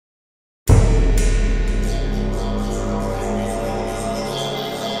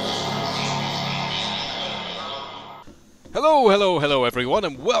Hello, hello, hello everyone,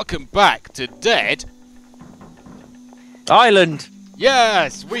 and welcome back to Dead Island!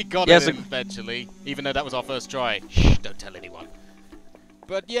 Yes, we got Yes, it eventually, even though that was our first try. Shh, don't tell anyone.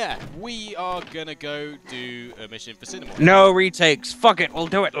 But yeah, we are gonna go do a mission for Cinnamon. No retakes. Fuck it, we'll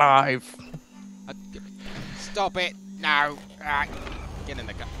do it live. Stop it! No! Get in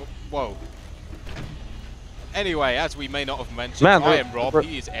the car. Whoa. Anyway, as we may not have mentioned, I am Rob,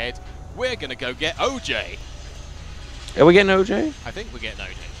 he is Ed. We're gonna go get OJ. Are we getting OJ? I think we're getting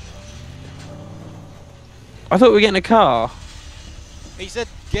OJ. I thought we were getting a car. He said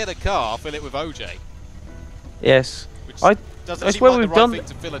get a car, fill it with OJ. Yes. Which I doesn't seem swear like the we've right done thing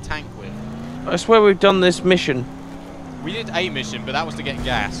to fill a tank with. I swear we've done this mission. We did a mission, but that was to get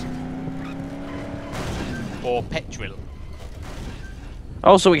gas. Or petrol.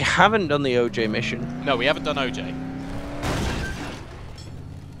 Also, we haven't done the OJ mission. No, we haven't done OJ.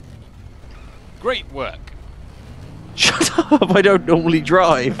 Great work. Shut up, I don't normally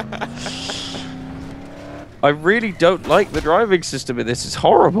drive. I really don't like the driving system in this, it's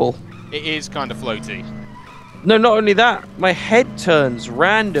horrible. It is kind of floaty. No, not only that, my head turns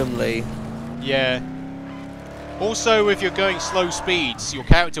randomly. Yeah. Also, if you're going slow speeds, your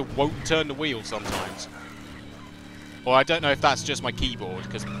character won't turn the wheel sometimes. Or I don't know if that's just my keyboard,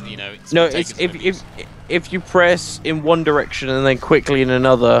 because, you know, it's... No, it's if you press in one direction and then quickly in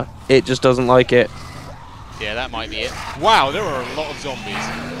another, it just doesn't like it. Yeah, that might be it. Wow, there are a lot of zombies.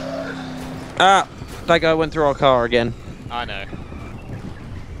 Ah, that guy went through our car again. I know.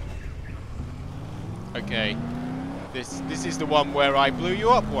 Okay. This is the one where I blew you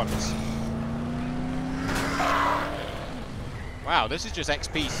up once. Wow, this is just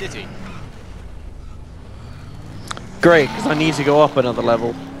XP City. Great, because I need to go up another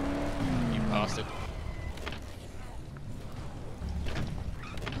level. You bastard.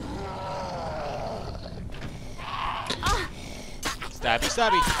 Stabby,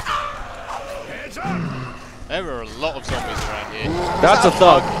 stabby. There are a lot of zombies around here. That's a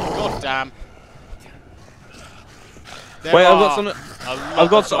thug. God damn. Wait, I've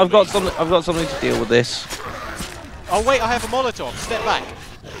got something to deal with this. Oh wait, I have a Molotov. Step back.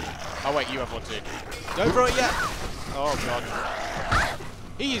 Oh wait, you have one too. Don't throw it yet. Oh god.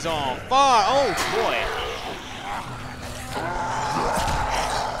 He's on fire. Oh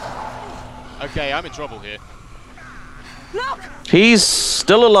boy. Okay, I'm in trouble here. Look! He's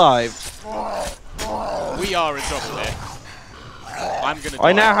still alive. We are in trouble here. I'm gonna die.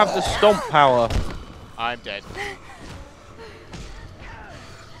 I now have the stomp power. I'm dead.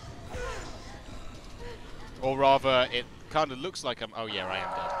 Or rather, it kind of looks like I'm... Oh yeah, I am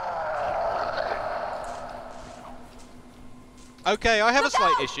dead. Okay, I have a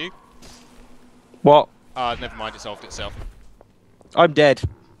slight issue. What? Never mind, it solved itself. I'm dead.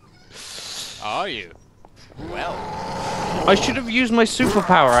 Are you? Well. I should have used my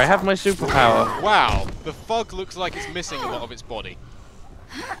superpower. I have my superpower. Wow, the fog looks like it's missing a lot of its body.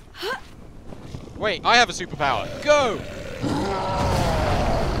 Wait, I have a superpower. Go!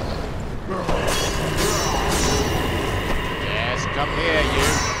 Yes, come here, you.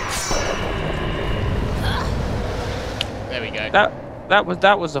 There we go.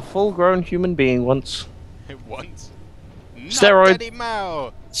 That was a full-grown human being once. Once. Steroid.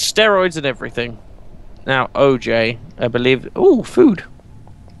 Steroids and everything. Now OJ, I believe. Ooh, food.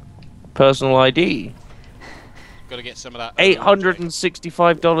 Personal ID. Gotta get some of that.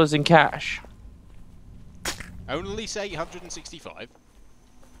 $865 in cash. Only say 165.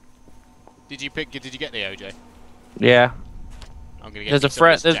 Did you get the OJ? Yeah. I'm gonna get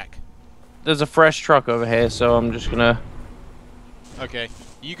There's a fresh truck over here, so I'm just gonna. Okay.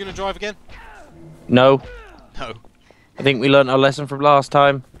 Are you gonna drive again? No. No. I think we learned our lesson from last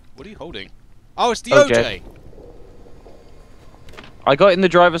time. What are you holding? Oh, it's the OJ. I got in the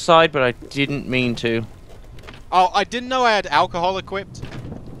driver's side, but I didn't mean to. Oh, I didn't know I had alcohol equipped.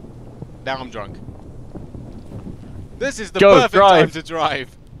 Now I'm drunk. This is the perfect time to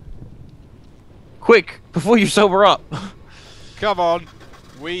drive. Quick, before you sober up. Come on.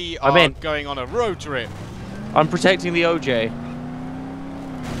 We are going on a road trip. I'm protecting the OJ.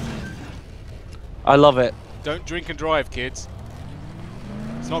 I love it. Don't drink and drive, kids.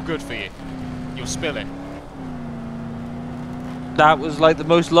 It's not good for you. You'll spill it. That was like the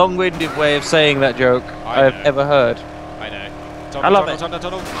most long-winded way of saying that joke I've ever heard. I know. I love it.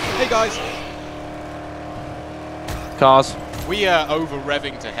 Tunnel. Hey guys. Cars. We are over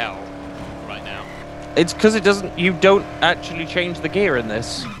revving to hell right now. It's because you don't actually change the gear in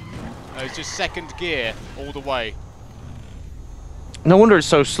this. It's just second gear all the way. No wonder it's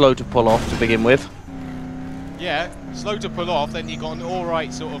so slow to pull off to begin with. Yeah, slow to pull off, then you got an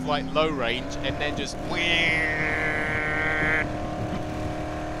alright sort of like low range, and then just...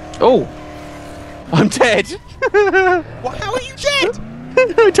 Oh! I'm dead! What? How are you dead?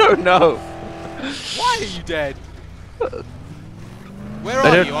 I don't know. Why are you dead? Where I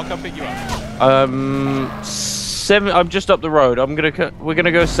are don't- you? I'll come pick you up. I'm just up the road. We're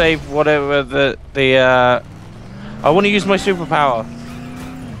gonna go save whatever I want to use my superpower.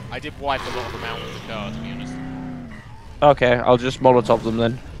 I did wipe a lot of them out with the car, to be honest. Okay, I'll just Molotov them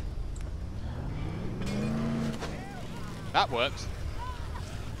then. That works.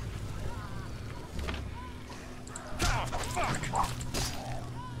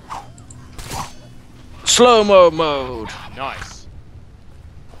 Slow-mo mode. Nice.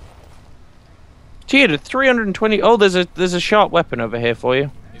 Gee, the 320. Oh, there's a sharp weapon over here for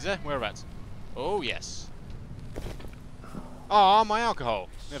you. Is there? Whereabouts? Oh, yes. Ah, my alcohol.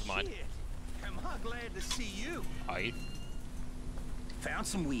 Never mind. Shit. Am I glad to see you? Are you? Found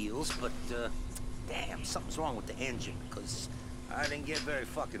some wheels, but damn, something's wrong with the engine, because I didn't get very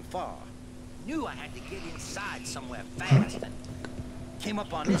fucking far. Knew I had to get inside somewhere fast, and came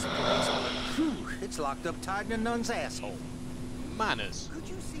up on this place, but whew, it's locked up tight in a nun's asshole. Manners. Could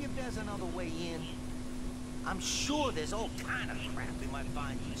you see if there's another way in? I'm sure there's all kind of crap we might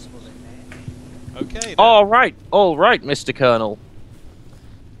find useful in there. Okay, then. All right, Mr. Colonel.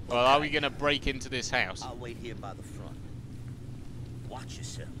 Well, are we going to break into this house? I'll wait here by the front. Watch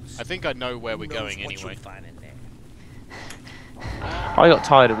yourselves. I think I know where we're Who knows going what anyway. you'll find in there. I got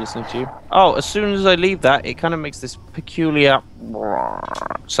tired of listening to you. Oh, as soon as I leave that, it kind of makes this peculiar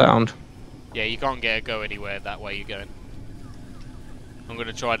sound. Yeah, you can't go anywhere that way you're going. I'm going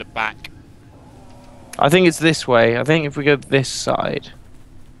to try the back. I think it's this way. I think if we go this side.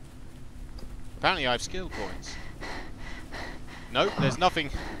 Apparently I have skill points. Nope, there's nothing.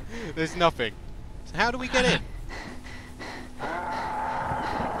 There's nothing. So how do we get in?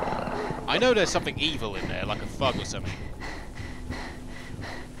 I know there's something evil in there, like a thug or something.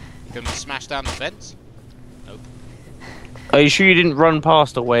 Can we smash down the fence? Nope. Are you sure you didn't run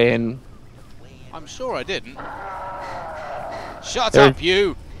past a way in? I'm sure I didn't. Shut There- up,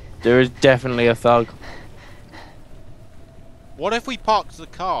 you! There is definitely a thug. What if we parked the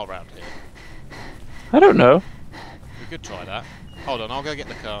car around here? I don't know. We could try that. Hold on, I'll go get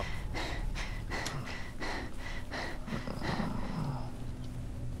the car.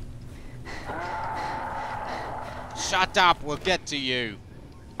 Shut up, we'll get to you.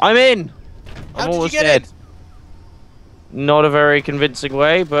 I'm in. How I'm did you almost get dead. Not a very convincing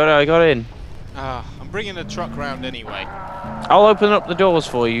way, but I got in. I'm bringing the truck round anyway. I'll open up the doors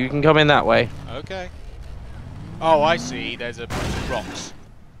for you. You can come in that way. Okay. Oh, I see. There's a bunch of rocks.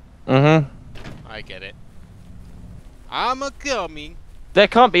 Mm-hmm. I get it. I'm a-coming. There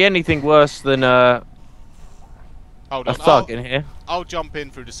can't be anything worse than Hold a on. thug in here. I'll jump in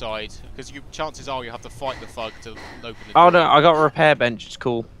through the side, because chances are you have to fight the thug to open the Oh door. no, I got a repair bench. It's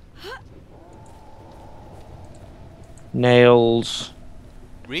cool. Nails.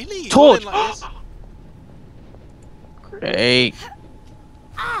 Really? You Torch! got in like this? Great.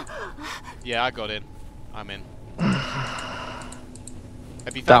 Yeah, I got in. I'm in. Have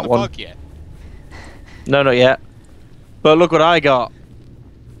you That found the one. bug yet? No, not yet. But look what I got.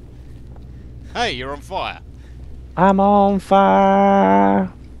 Hey, you're on fire. I'm on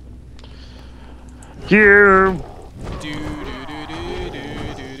fire. You.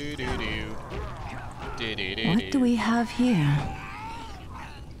 What do we have here?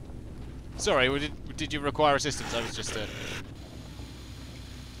 Sorry, did you require assistance? I was just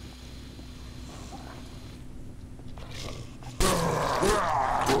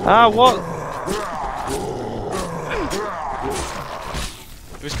What?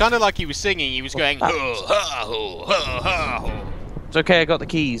 It was kind of like he was singing. He was going. It's okay, I got the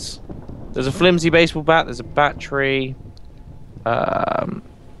keys. There's a flimsy baseball bat, there's a battery. Have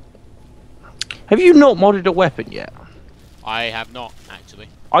you not modded a weapon yet? I have not actually.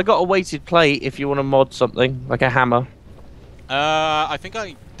 I got a weighted plate if you want to mod something, like a hammer. I think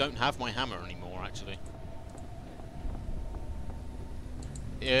I don't have my hammer anymore actually.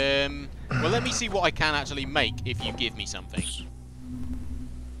 Well, let me see what I can actually make if you give me something.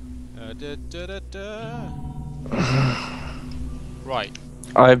 Right.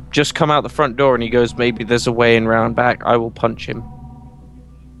 I've just come out the front door and he goes, maybe there's a way in round back. I will punch him.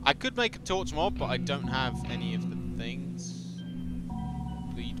 I could make a torch mob, but I don't have any of the things.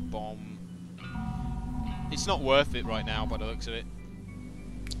 Lead bomb. It's not worth it right now by the looks of it.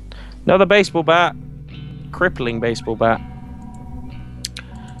 Another baseball bat. Crippling baseball bat.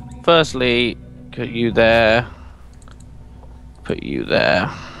 Firstly, put you there. Put you there.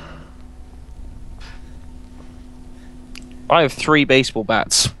 I have 3 baseball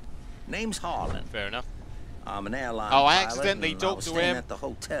bats. Name's Harlan. Fair enough. I'm an airline Oh, I pilot, accidentally and I was talked to staying him. at the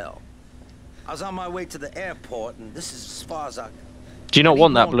hotel. I was on my way to the airport, and this is as far as I... Do you not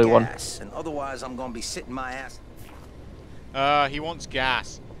want that blue one? gas, and otherwise I'm gonna be sitting my ass... He wants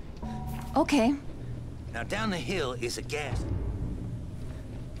gas. Okay. Now down the hill is a gas...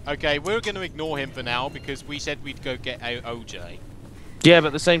 Okay, we're going to ignore him for now because we said we'd go get OJ. Yeah, but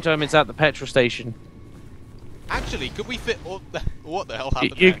at the same time, it's at the petrol station. Actually, could we fit... What the hell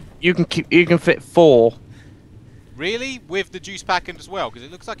happened there? You can fit 4. Really? With the juice pack in as well? Because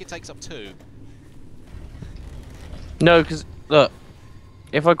it looks like it takes up 2. No, because, look,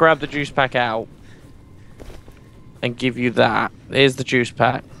 if I grab the juice pack out and give you that, here's the juice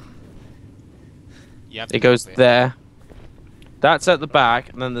pack. Yep, It goes there. That's at the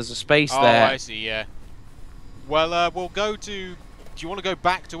back, and then there's a space there. Oh, I see, yeah. Well, we'll go to... Do you want to go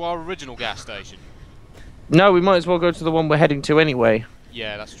back to our original gas station? No, we might as well go to the one we're heading to anyway.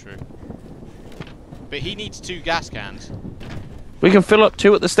 Yeah, that's true. But he needs 2 gas cans. We can fill up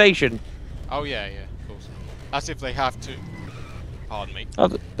 2 at the station. Oh, yeah, of course. That's if they have to. Pardon me. Oh,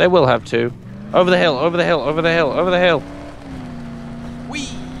 they will have 2. Over the hill, over the hill, over the hill, over the hill. Whee!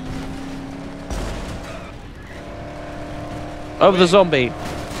 Over the zombie.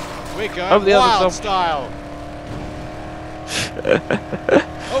 We're going Over the other wild zombie. style.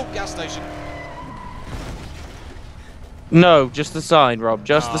 Oh, gas station. No, just the sign, Rob.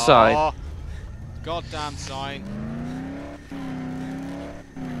 Just the sign. Aw, goddamn sign.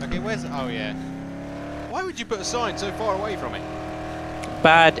 Okay, where's... Oh, yeah. Why would you put a sign so far away from it?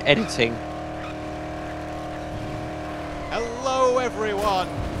 Bad editing. Hello, everyone.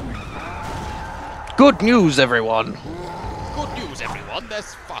 Good news, everyone. Good news, everyone.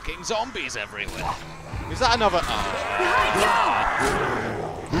 There's fucking zombies everywhere. Is that another...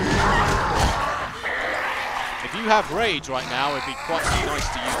 If you have rage right now, it'd be quite nice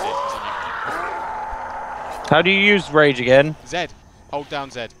to use it. How do you use rage again? Z. Hold down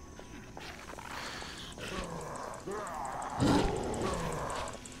Z.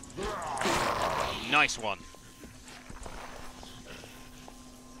 Nice one.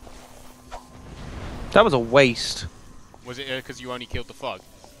 That was a waste. Was it because you only killed the fog?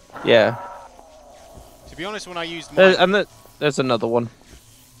 Yeah. To be honest, when I used my... And there's another one.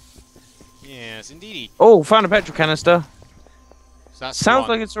 Yes, indeed. Oh, found a petrol canister. So that's Sounds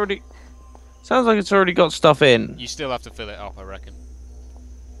one. like it's already. Sounds like it's already got stuff in. You still have to fill it up, I reckon.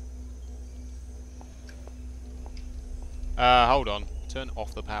 Hold on. Turn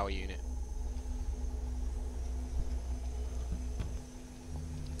off the power unit.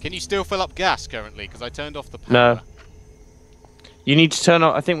 Can you still fill up gas currently? Because I turned off the power. No. You need to turn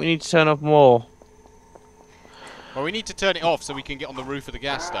off. I think we need to turn off more. Well, we need to turn it off so we can get on the roof of the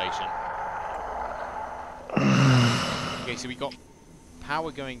gas station. Okay, so we got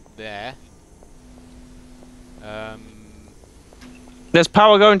power going there. There's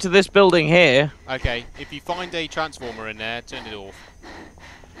power going to this building here. Okay, if you find a transformer in there, turn it off.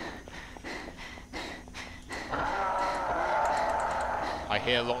 I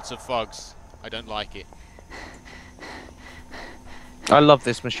hear lots of thugs. I don't like it. I love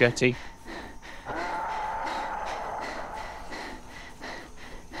this machete.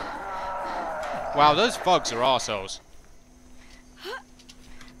 Wow, those thugs are arseholes.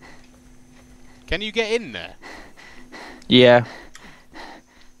 Can you get in there? Yeah.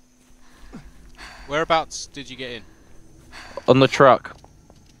 Whereabouts did you get in? On the truck.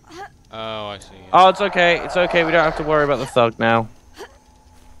 Oh, I see. Oh, it's okay. It's okay. We don't have to worry about the thug now.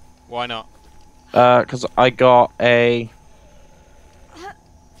 Why not? Because I got a...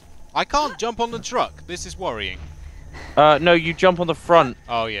 I can't jump on the truck. This is worrying. No, you jump on the front.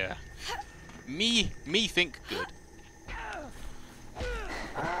 Oh, yeah. Me think good.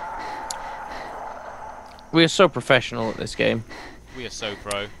 We are so professional at this game. We are so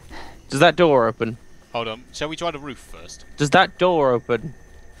pro. Does that door open? Hold on. Shall we try the roof first? Does that door open?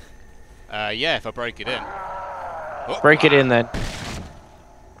 Yeah, if I break it in. Oh. Break it in then.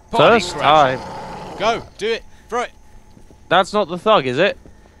 Party First crash. time. Go, do it. Throw it. That's not the thug, is it?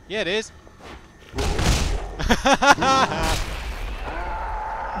 Yeah, it is.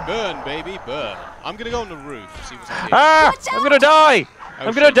 Burn, baby, burn. I'm gonna go on the roof. See what's happening. Ah! I'm gonna die! Oh,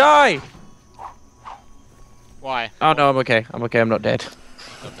 I'm gonna shit. die! Why? Oh no, I'm okay. I'm okay. I'm not dead.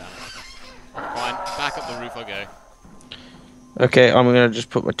 God damn it. Fine. Back up the roof I go. Okay, I'm gonna just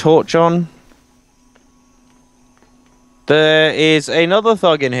put my torch on. There is another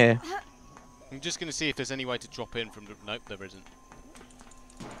thug in here. I'm just gonna see if there's any way to drop in from the... Nope, there isn't.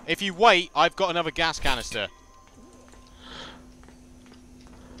 If you wait, I've got another gas canister.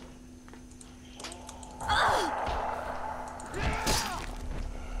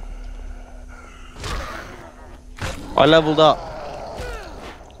 I leveled up.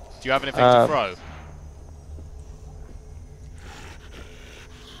 Do you have anything to throw?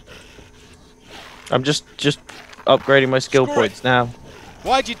 I'm just upgrading my skill points now.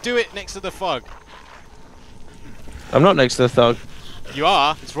 Why'd you do it next to the thug? I'm not next to the thug. You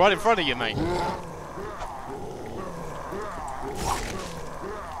are. It's right in front of you, mate.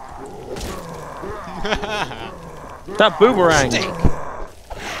 That boomerang. Stick.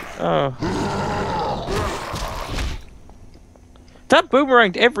 Oh. That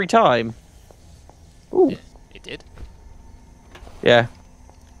boomeranged every time. Ooh. It did. Yeah.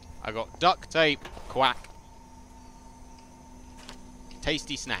 I got duct tape, quack.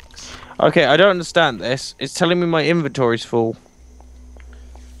 Tasty snacks. Okay, I don't understand this. It's telling me my inventory's full.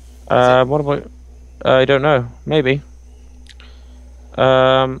 What about... I don't know. Maybe.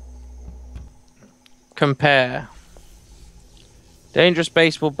 Compare. Dangerous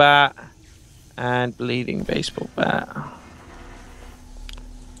baseball bat and bleeding baseball bat.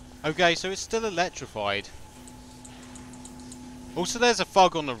 Okay, so it's still electrified. Also, there's a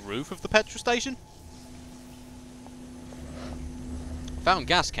thug on the roof of the petrol station. Found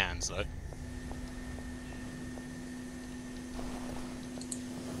gas cans, though.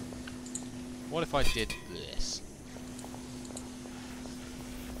 What if I did this?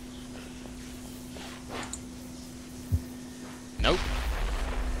 Nope.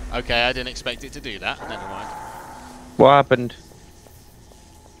 Okay, I didn't expect it to do that. Never mind. What happened?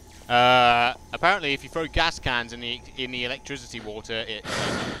 Apparently, if you throw gas cans in the electricity water, it.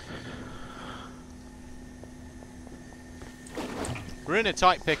 We're in a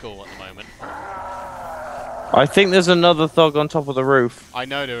tight pickle at the moment. I think there's another thug on top of the roof. I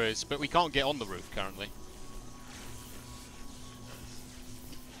know there is, but we can't get on the roof currently.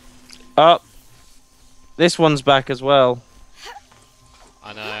 Up. This one's back as well.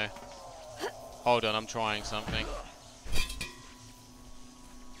 I know. Hold on, I'm trying something.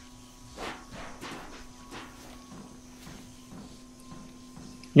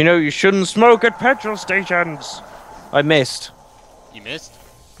 You know, you shouldn't smoke at petrol stations. I missed. You missed?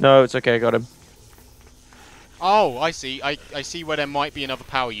 No, it's okay, I got him. Oh, I see. I see where there might be another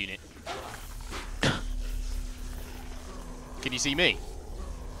power unit. Can you see me?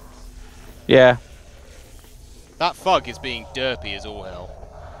 Yeah. That thug is being derpy as all hell.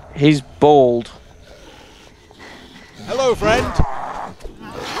 He's bald. Hello, friend!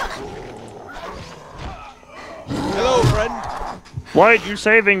 Hello, friend! Why are you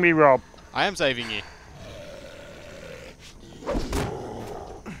saving me, Rob? I am saving you.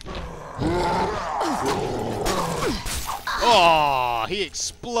 Oh, he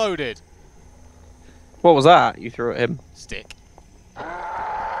exploded. What was that you threw at him? Stick.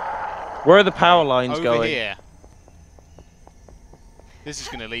 Where are the power lines Over going? here. This is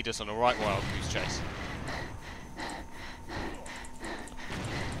going to lead us on a right wild goose chase.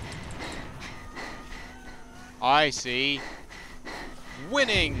 I see.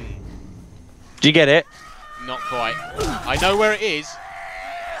 Winning! Did you get it? Not quite. I know where it is,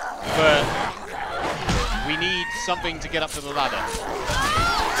 but we need something to get up to the ladder.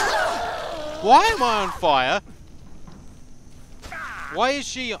 Why am I on fire? Why is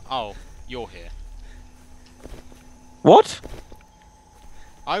she... Oh, you're here. What?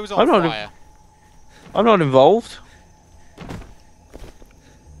 I was on fire. I'm not involved.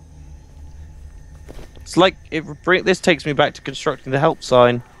 It's like this takes me back to constructing the help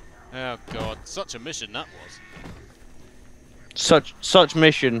sign. Oh god, such a mission that was. Such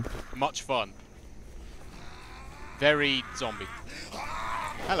mission. Much fun. Very zombie.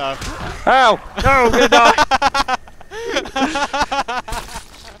 Hello. Ow! No, I'm gonna die!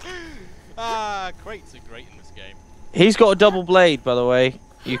 Crates are great in this game. He's got a double blade, by the way.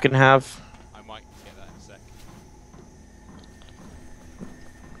 You can have. I might get that in a sec.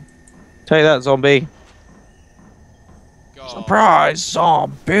 Take that, zombie. God. Surprise,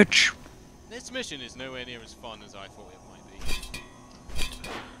 bitch! This mission is nowhere near as fun as I thought it might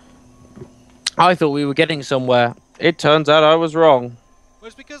be. I thought we were getting somewhere. It turns out I was wrong. Well,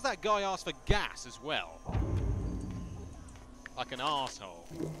 it's because that guy asked for gas as well. Like an arsehole.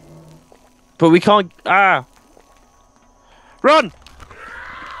 But we can't... Ah! Run!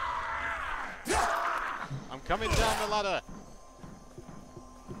 I'm coming down the ladder.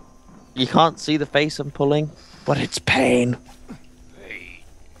 You can't see the face I'm pulling, but it's pain.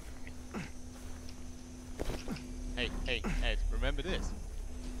 Hey, Ed, remember this.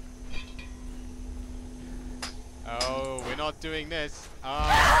 Oh, we're not doing this.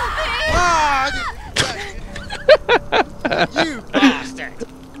 You bastard!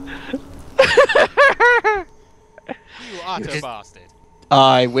 You utter bastard.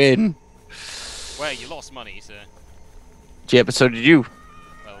 I win. Well, you lost money, sir. Yeah, but so did you.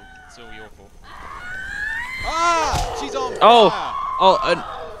 Well, it's all your fault. Ah! She's on Oh! fire! Oh,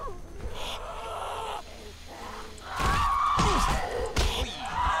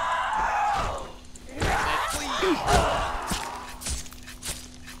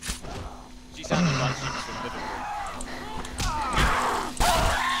 She sounded like she was from Liverpool.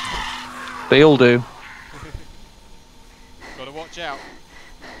 they all do. Gotta watch out.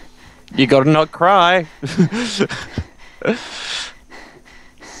 You gotta not cry.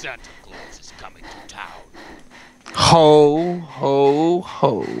 Santa Claus is coming to town, Ho, ho,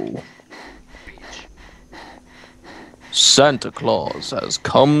 ho. bitch. Santa Claus has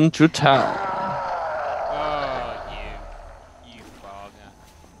come to town. Oh, you barger.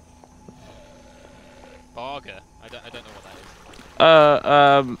 Barger? I don't know what that is.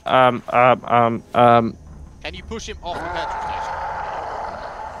 Can you push him off the petrol station?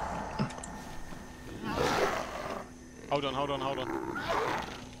 Hold on.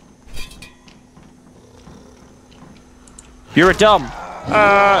 You're a dumb.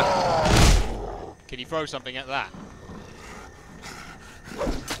 Can you throw something at that?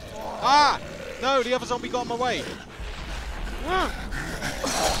 Ah! No, the other zombie got in my way.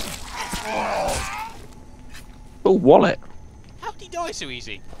 Oh, wallet. How did he die so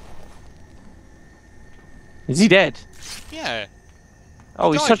easy? Is he dead? Yeah.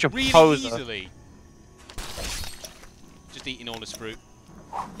 Oh, He he's died such a really poser. easily. Just eating all his fruit.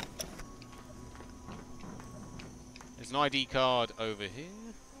 There's an ID card over here.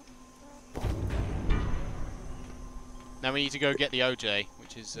 Now we need to go get the OJ,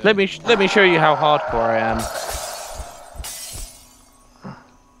 which is. Let me show you how hardcore I am.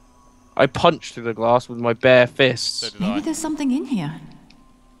 I punched through the glass with my bare fists. So did Maybe I. there's something in here.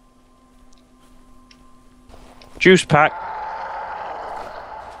 Juice pack.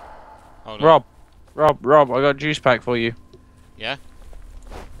 Hold on. Rob, I got a juice pack for you. Yeah.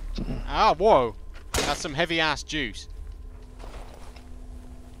 Ah, whoa! That's some heavy-ass juice.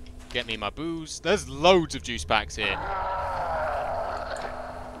 Get me my booze. There's loads of juice packs here.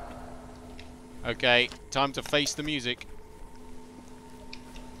 Okay, time to face the music.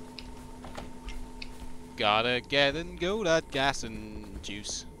 Gotta get and go that gas and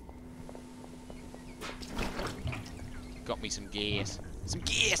juice. Got me some gas. Some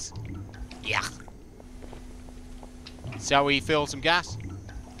gas! Yeah. Shall we fill some gas?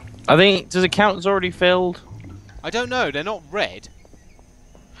 I think, does it count as already filled? I don't know, they're not red.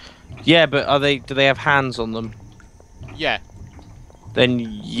 Yeah, but do they have hands on them? Yeah, Then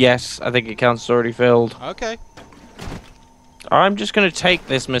yes, I think it counts as already filled. okay. I'm just gonna take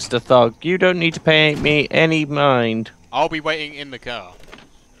this, Mr. Thug. You don't need to pay me any mind. I'll be waiting in the car.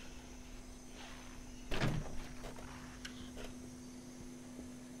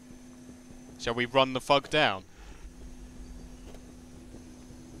 Shall we run the fug down?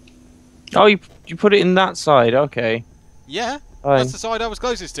 Oh, you put it in that side, okay. Yeah, Fine. that's the side I was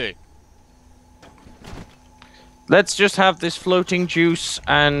closest to. Let's just have this floating juice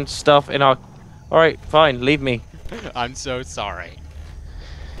and stuff in our... Alright, fine, leave me. I'm so sorry.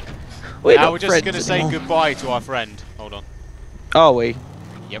 We're Now not we're just friends gonna say anymore. goodbye to our friend. Hold on. Are we?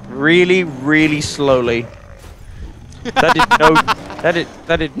 Yep. Really, really slowly.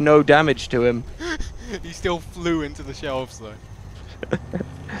 That did no damage to him. He still flew into the shelves though.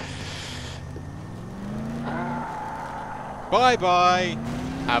 Bye bye.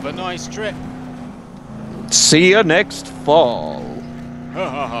 Have a nice trip. See you next fall.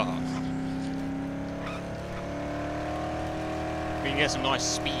 We can get some nice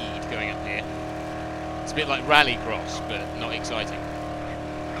speed going up here. It's a bit like Rallycross, but not exciting.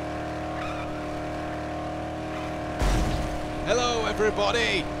 Hello,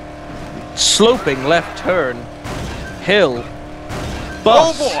 everybody! Sloping left turn. Hill.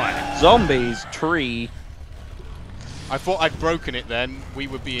 Bus. Oh boy! Zombies. Tree. I thought I'd broken it then. We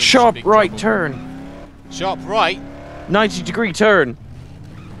would be in Sharp big right trouble. turn. Sharp right? 90-degree turn.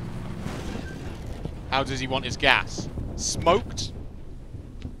 How does he want his gas? Smoked?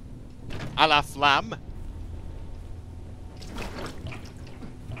 A la flamme?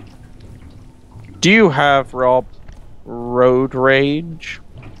 Do you have, Rob, road rage?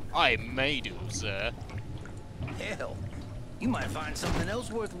 I may do, sir. Hell, you might find something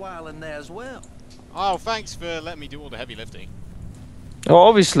else worthwhile in there as well. Oh, thanks for letting me do all the heavy lifting. Oh,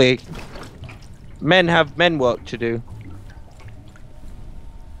 obviously, men have men work to do.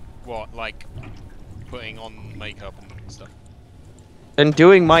 What, like putting on makeup and stuff? And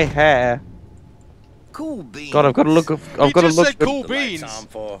doing my hair. Cool beans. God, I've got to look. I've got to just look. said cool The lights beans. on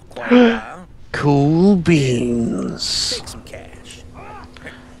for quite a while. Cool beans. Take some cash.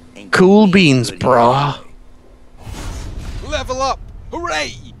 Ain't Cool gonna be beans, good brah. anyway. Level up!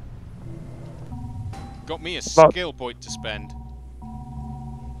 Hooray! Got me a skill point to spend.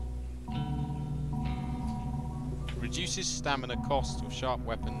 Reduces stamina cost of sharp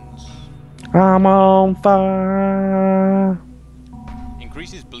weapons. I'm on fire.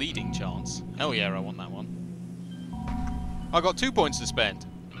 Increases bleeding chance. Hell yeah, I want that one. I got 2 points to spend.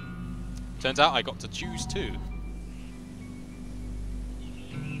 Turns out I got to choose 2.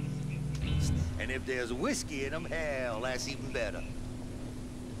 And if there's whiskey in them, hell, that's even better.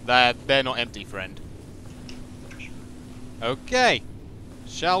 They're not empty, friend. Okay.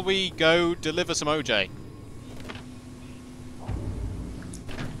 Shall we go deliver some OJ?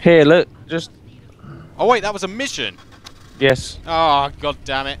 Here, look, just... Oh wait, that was a mission! Yes. Oh, god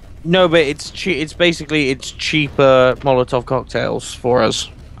damn it. No, but it's basically cheaper Molotov cocktails for us.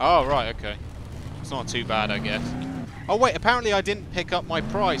 Oh, right, okay. It's not too bad, I guess. Oh wait, apparently I didn't pick up my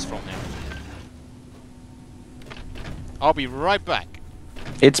prize from him. I'll be right back.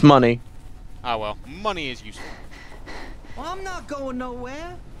 It's money. Ah well, money is useful. Well, I'm not going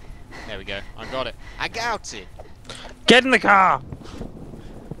nowhere. There we go, I got it. I got it! Get in the car!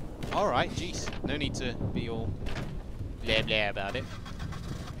 Alright, jeez. No need to be all blah blah about it.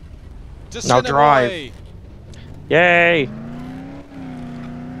 Just Now drive. Yay!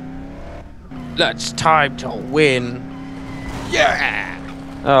 That's time to win. Yeah!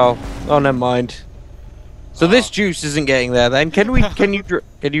 Oh, never mind. So this juice isn't getting there then. Can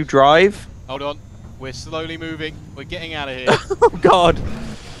you drive? Hold on. We're slowly moving. We're getting out of here. Oh god.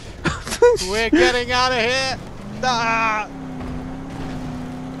 We're getting out of here! Ah!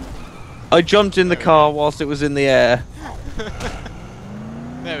 I jumped in the car whilst it was in the air.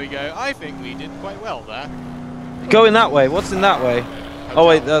 There we go. I think we did quite well there. Going that way. What's in that way? Hotel. Oh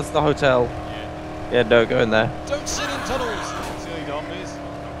wait, that's the hotel. Yeah. Yeah, no, go in there. Don't sit in tunnels, silly zombies.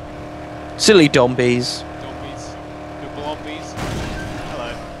 Silly dombies. Zombies. Good blombies.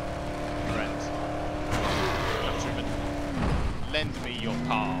 Hello. Friends. Countrymen. Lend me your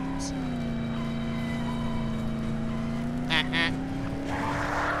palms.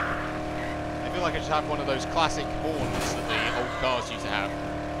 I feel like I should have one of those classic horns that the old cars used to have.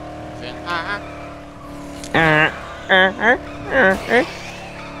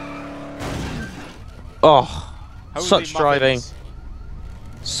 Oh, Holy such driving. muffins.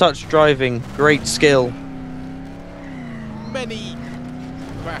 Such driving. Great skill. Many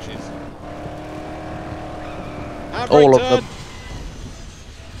crashes. All of them.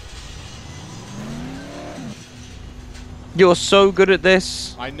 You're so good at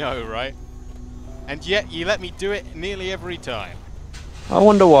this. I know, right? And yet you let me do it nearly every time. I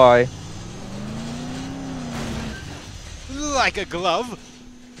wonder why. Like a glove.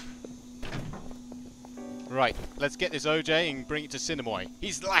 Right, let's get this OJ and bring it to Cinemoy.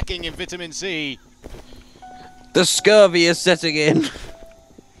 He's lacking in vitamin C. The scurvy is setting in.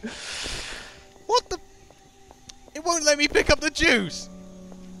 What the? It won't let me pick up the juice.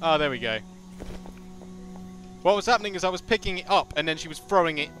 Oh, there we go. What was happening is I was picking it up and then she was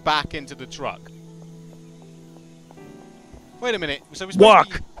throwing it back into the truck. Wait a minute. So we're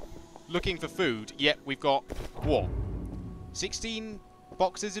supposed to be looking for food, yet we've got what? 16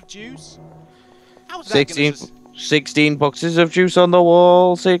 boxes of juice? How's that 16 boxes of juice on the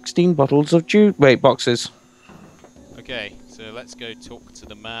wall. 16 bottles of juice. Wait, boxes. Okay, so let's go talk to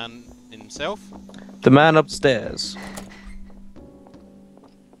the man himself. The man upstairs.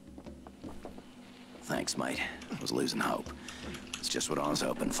 Thanks, mate. I was losing hope. It's just what I was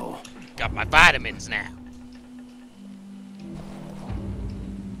hoping for. Got my vitamins now.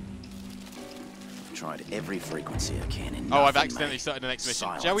 Tried every frequency I can and Oh, I've nothing, accidentally mate. started the next mission.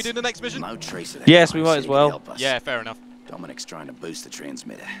 Silence. Shall we do the next mission? No trace of that Yes, we crime might as scene to well. help us. Yeah, fair enough. Dominic's trying to boost the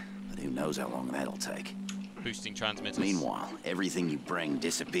transmitter, but who knows how long that'll take. Boosting transmitters. Meanwhile, everything you bring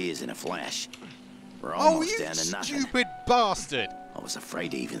disappears in a flash. We're Oh, almost you down to nothing. stupid bastard! I was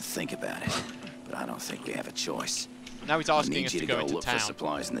afraid to even think about it, but I don't think we have a choice. Now he's I asking need us you to to go go into look for town.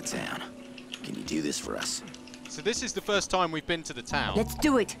 supplies in the town. Can you do this for us? So this is the first time we've been to the town. Let's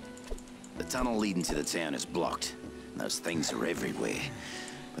do it. The tunnel leading to the town is blocked. Those things are everywhere.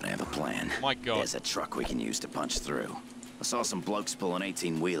 But I have a plan. My God. There's a truck we can use to punch through. I saw some blokes pull an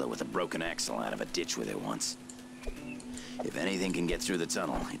 18-wheeler with a broken axle out of a ditch with it once. If anything can get through the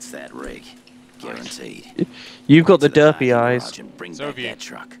tunnel, it's that rig. Guaranteed. You've got the To back derpy of eyes. garage and bring So back have you. that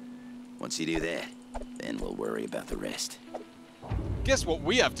truck. Once you do that, then we'll worry about the rest. Guess what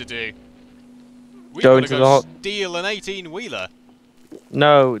we have to do? We Go gotta into go the hot- steal an 18-wheeler.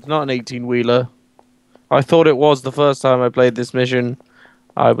 No, it's not an 18-wheeler. I thought it was the first time I played this mission.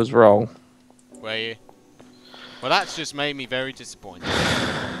 I was wrong. Were you? Well, that's just made me very disappointed.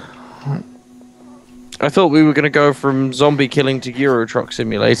 I thought we were going to go from zombie killing to Euro Truck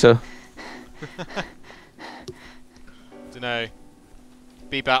Simulator. Dunno.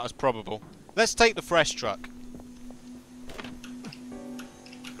 Be about as probable. Let's take the fresh truck.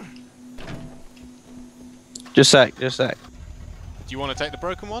 Just sec. Do you want to take the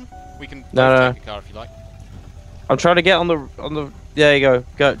broken one? We can No. take the car if you like. I'm trying to get on the. There you go.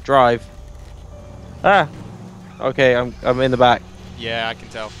 Go drive. Ah. Okay, I'm in the back. Yeah, I can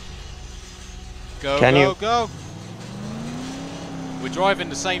tell. Go, Can go, you? go! We're driving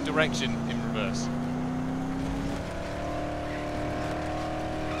the same direction in reverse.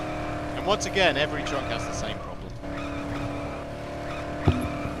 And once again, every truck has the same problem.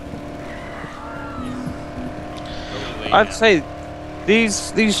 Holy I'd hell. say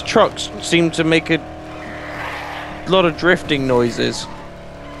these trucks seem to make a lot of drifting noises.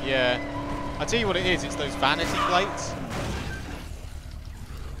 Yeah. I'll tell you what it is, it's those vanity plates.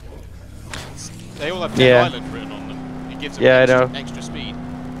 They all have Dead Yeah. Island written on them. It gives them Yeah, I know. extra speed.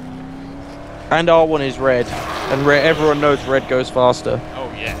 And R1 is red, and everyone knows red goes faster.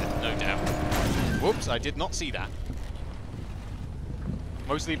 Oh yeah, no doubt. Whoops, I did not see that.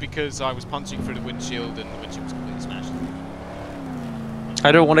 Mostly because I was punching through the windshield and the windshield was completely smashed.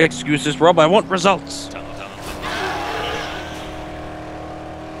 I don't want excuses, Rob. I want results. Tunnel.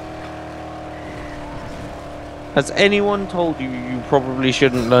 Has anyone told you you probably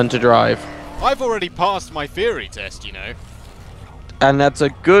shouldn't learn to drive? I've already passed my theory test, you know. And that's a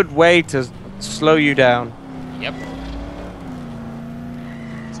good way to slow you down. Yep.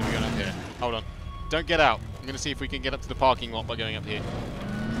 So we're going up here. Hold on. Don't get out. I'm going to see if we can get up to the parking lot by going up here.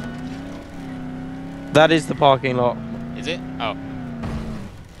 That is the parking lot. Is it? Oh.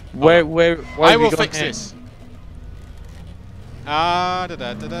 Why I have you will gone fix here? this. Ah, da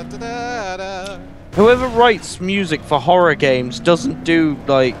da da da da da da. Whoever writes music for horror games doesn't do,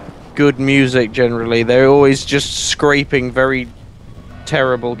 like, good music generally. They're always just scraping very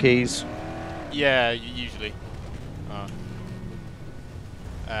terrible keys. Yeah, usually.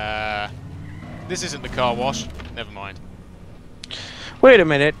 This isn't the car wash. Never mind. Wait a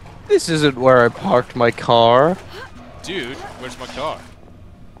minute. This isn't where I parked my car. Dude, where's my car?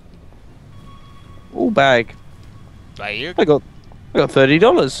 Oh, bag. Right here. I got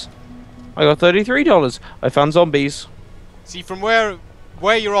 $30. I got $33. I found zombies. See, from where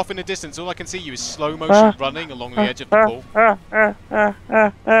you're off in the distance, all I can see you is slow motion running along the edge of the pool.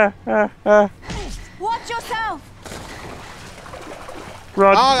 Watch yourself!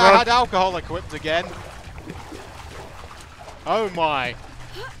 Run, Oh, I run. had alcohol equipped again. Oh my.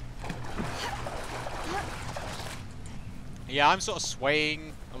 Yeah, I'm sort of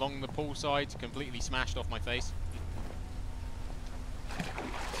swaying along the poolside, completely smashed off my face.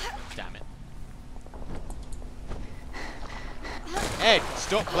 Damn it. Ed,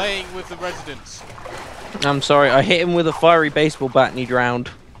 stop playing with the residents. I'm sorry, I hit him with a fiery baseball bat and he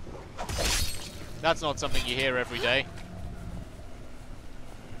drowned. That's not something you hear every day.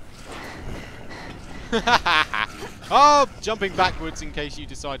 Oh, jumping backwards in case you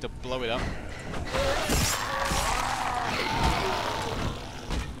decide to blow it up.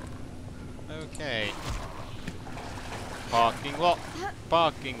 Okay. Parking lot.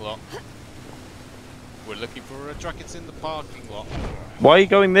 Parking lot. We're looking for a truck. It's in the parking lot. Why are you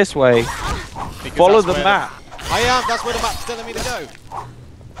going this way? Because Follow that's the where map. I am. That's where the map's telling me to go.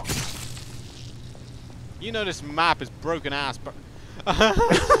 You know this map is broken ass.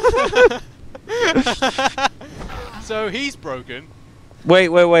 So he's broken. Wait.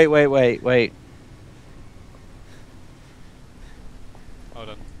 Hold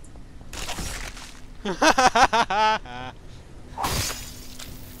on.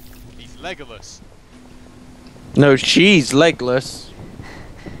 He's Legolas. No, she's legless.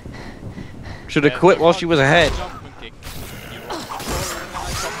 Should have Yeah, quit so while far, she was ahead. jump and kick. You're on controller and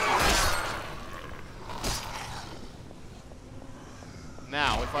I top.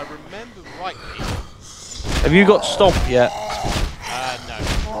 Now, if I remember rightly, Have you got stomp yet? no.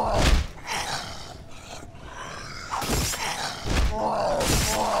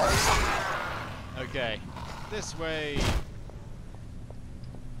 Okay, this way.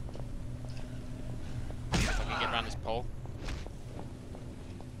 If I can get around this pole.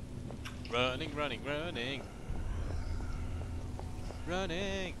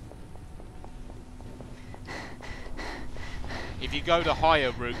 Running. If you go the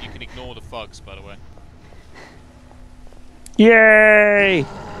higher route, you can ignore the thugs, by the way. Yay!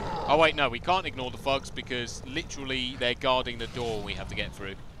 Oh wait, no, we can't ignore the thugs because literally they're guarding the door we have to get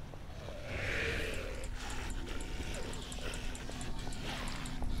through.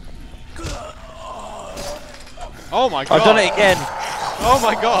 Oh my god! I've done it again. Oh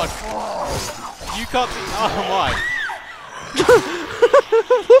my god! You can't see. Oh my.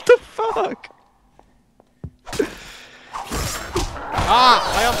 What the fuck? Ah!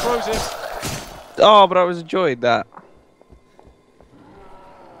 I unfroze him. Oh, but I was enjoying that.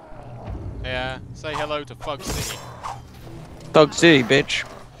 Yeah. Say hello to Fug City. Thug City, bitch.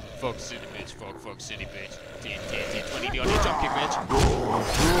 Fug City, bitch. Fug City, bitch. 20 on your jump kick, bitch.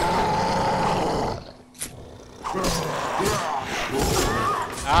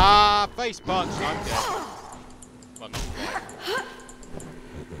 Ah, face punch. I'm dead. Well, not quite.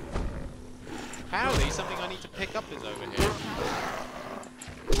 Apparently, something I need to pick up is over here.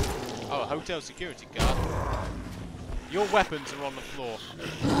 Oh, a hotel security guard. Your weapons are on the floor.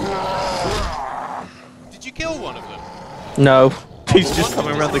 Did you kill one of them? No, he's Well, just one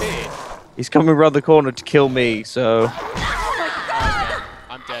coming around the. disappeared. He's coming around the corner to kill me. So. Okay.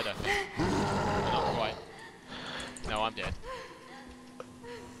 I'm dead, I think. Not quite. No, I'm dead.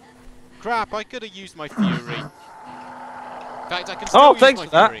 Crap, I could have used my fury. In fact, I can still use thanks my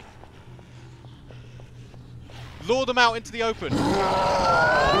for that. fury. Lure them out into the open.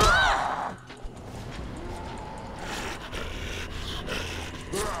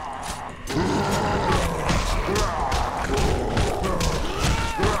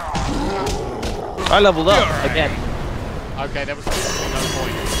 I leveled up again. Okay, there was no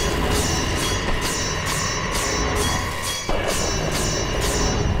point.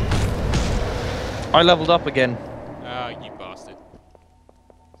 I leveled up again. Ah, you bastard.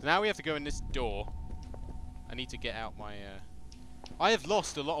 So now we have to go in this door. I need to get out my... I have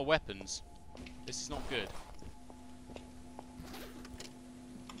lost a lot of weapons. This is not good.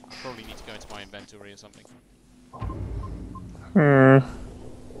 Probably need to go into my inventory or something.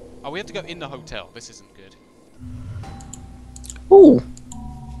 Oh, we have to go in the hotel. This isn't good. Ooh.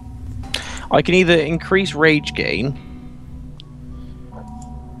 I can either increase rage gain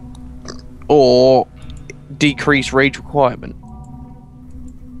or decrease rage requirement.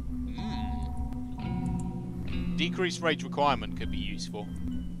 Decreased rage requirement could be useful.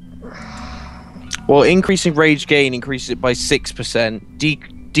 Well, increasing rage gain increases it by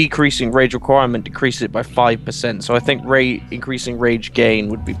 6%. Decreasing rage requirement decreases it by 5%. So I think increasing rage gain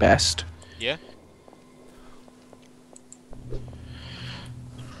would be best. Yeah?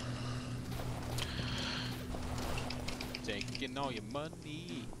 Taking all your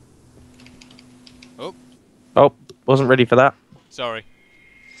money. Oh, Oh, wasn't ready for that. sorry.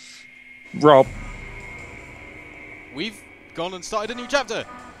 Rob. We've gone and started a new chapter.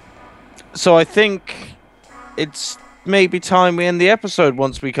 So I think it's maybe time we end the episode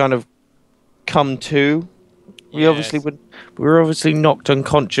once we kind of come to. We obviously Yes. we were obviously knocked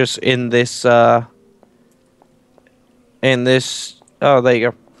unconscious in this oh, there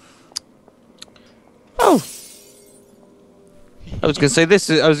you go. Oh. I was gonna say this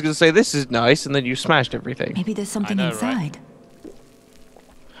is nice, and then you smashed everything. Maybe there's something know, right? inside.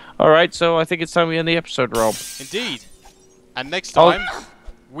 Alright, so I think it's time we end the episode, Rob. Indeed. And next Oh. time,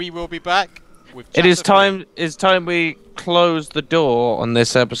 we will be back with It is chapter 3. time we close the door on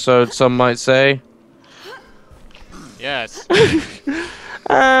this episode, some might say. Yes.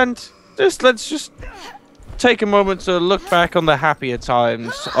 And let's just take a moment to look back on the happier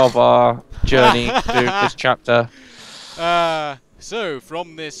times of our journey through this chapter. So,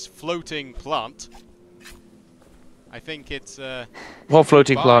 from this floating plant, I think it's What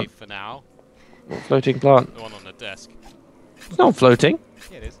floating goodbye plant? for now. What floating plant? The one on the desk. It's not floating.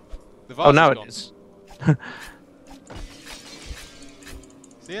 Yeah, it is. The vase Oh, now is it gone. is.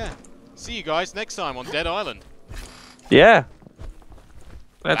 So yeah, see you guys next time on Dead Island. Yeah.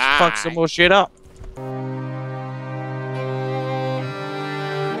 Let's fuck some Bye. more shit up.